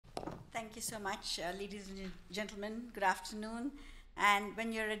Thank you so much, ladies and gentlemen. Good afternoon. And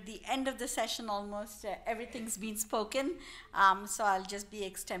when you're at the end of the session, almost everything's been spoken. So I'll just be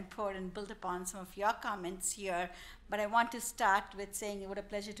extempore and build upon some of your comments here. But I want to start with saying what a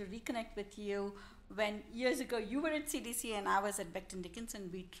pleasure to reconnect with you. When years ago you were at CDC and I was at Becton Dickinson,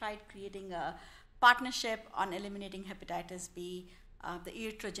 we tried creating a partnership on eliminating hepatitis B, the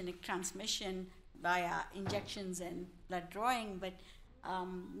iatrogenic transmission via injections and blood drawing. But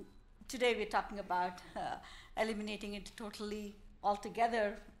today we're talking about eliminating it totally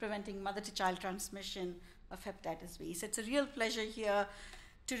altogether, preventing mother-to-child transmission of hepatitis B. So it's a real pleasure here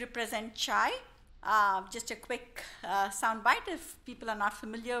to represent CHAI. Just a quick soundbite if people are not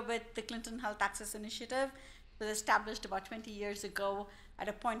familiar with the Clinton Health Access Initiative. It was established about 20 years ago at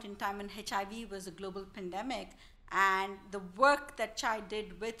a point in time when HIV was a global pandemic. And the work that CHAI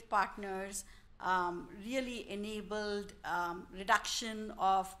did with partners really enabled reduction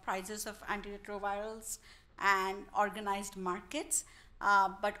of prices of antiretrovirals and organized markets.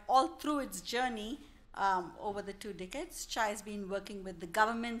 But all through its journey over the 2 decades, CHAI has been working with the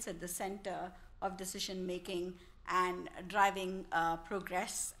governments at the center of decision making and driving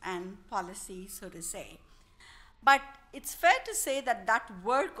progress and policy, so to say. But it's fair to say that that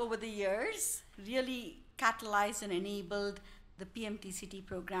work over the years really catalyzed and enabled the PMTCT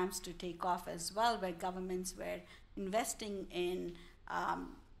programs to take off as well, where governments were investing in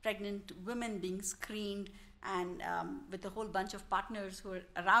pregnant women being screened, and with a whole bunch of partners who are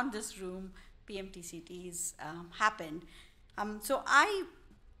around this room, PMTCTs happened. So I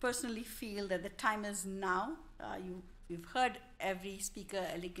personally feel that the time is now. You've heard every speaker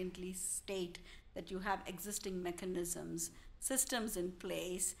elegantly state that you have existing mechanisms, systems in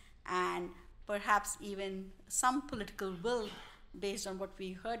place, and perhaps even some political will based on what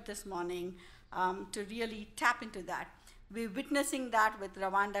we heard this morning to really tap into that. We're witnessing that with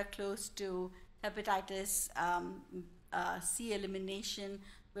Rwanda close to hepatitis C elimination.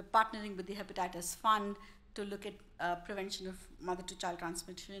 We're partnering with the Hepatitis Fund to look at prevention of mother-to-child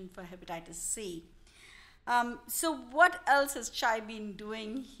transmission for hepatitis C. So what else has CHAI been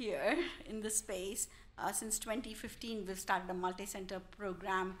doing here in this space? Since 2015, we've started a multi-center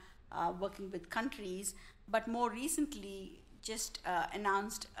program working with countries, but more recently just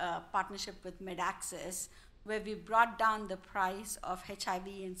announced a partnership with MedAccess, where we brought down the price of HIV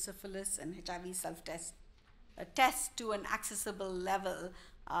and syphilis and HIV self-test test to an accessible level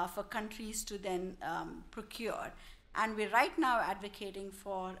for countries to then procure. And we're right now advocating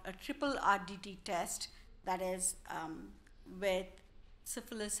for a triple RDT test that is with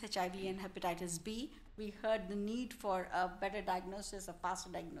syphilis, HIV, and hepatitis B. We heard the need for a better diagnosis, a faster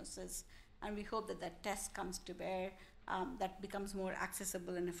diagnosis, and we hope that that test comes to bear, that becomes more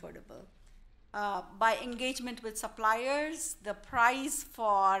accessible and affordable. By engagement with suppliers, the price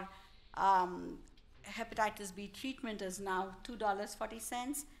for hepatitis B treatment is now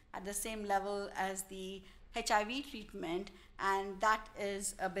 $2.40 at the same level as the HIV treatment, and that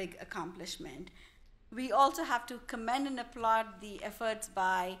is a big accomplishment. We also have to commend and applaud the efforts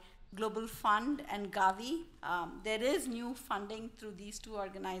by Global Fund and Gavi. There is new funding through these 2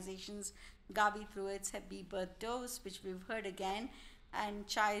 organizations, Gavi through its Hep B birth dose, which we've heard again, and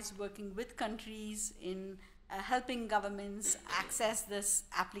CHAI is working with countries in helping governments access this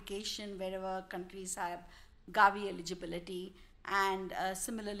application wherever countries have Gavi eligibility, and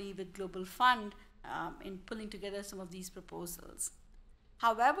similarly with Global Fund in pulling together some of these proposals.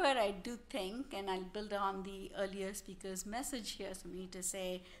 However, I do think, and I'll build on the earlier speaker's message here, so we need to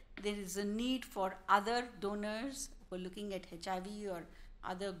say there is a need for other donors who are looking at HIV or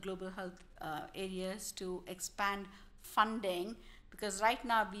other global health areas to expand funding, because right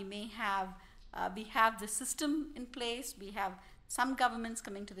now we have the system in place, we have some governments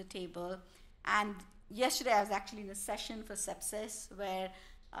coming to the table, and yesterday I was actually in a session for sepsis where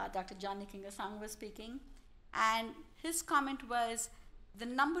Dr. Johnny Kingasang was speaking, and his comment was the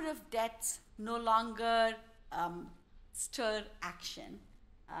number of deaths no longer stir action.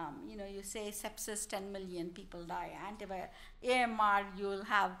 You say sepsis, 10 million people die. AMR, you'll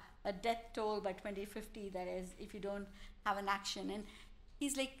have a death toll by 2050, that is, if you don't have an action. And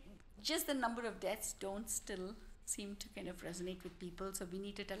he's like, just the number of deaths don't still seem to kind of resonate with people. So we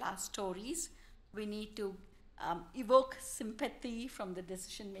need to tell our stories. We need to evoke sympathy from the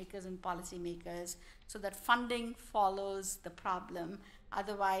decision makers and policy makers so that funding follows the problem.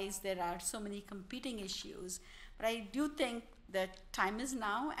 Otherwise, there are so many competing issues. But I do think that time is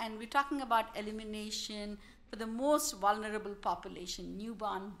now, and we're talking about elimination for the most vulnerable population,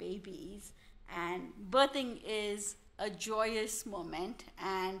 newborn babies. And birthing is a joyous moment,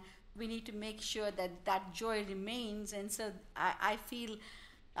 and we need to make sure that that joy remains. And so I feel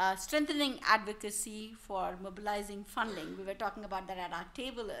strengthening advocacy for mobilizing funding. We were talking about that at our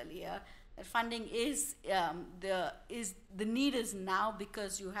table earlier. That funding is the need is now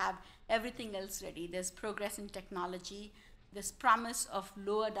because you have everything else ready. There's progress in technology. There's promise of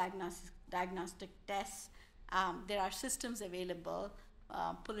lower diagnostic tests. There are systems available,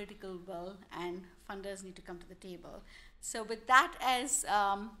 political will, and funders need to come to the table. So with that as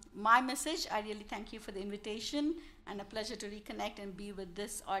my message, I really thank you for the invitation, and a pleasure to reconnect and be with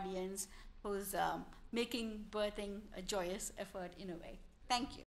this audience who's making birthing a joyous effort in a way. Thank you.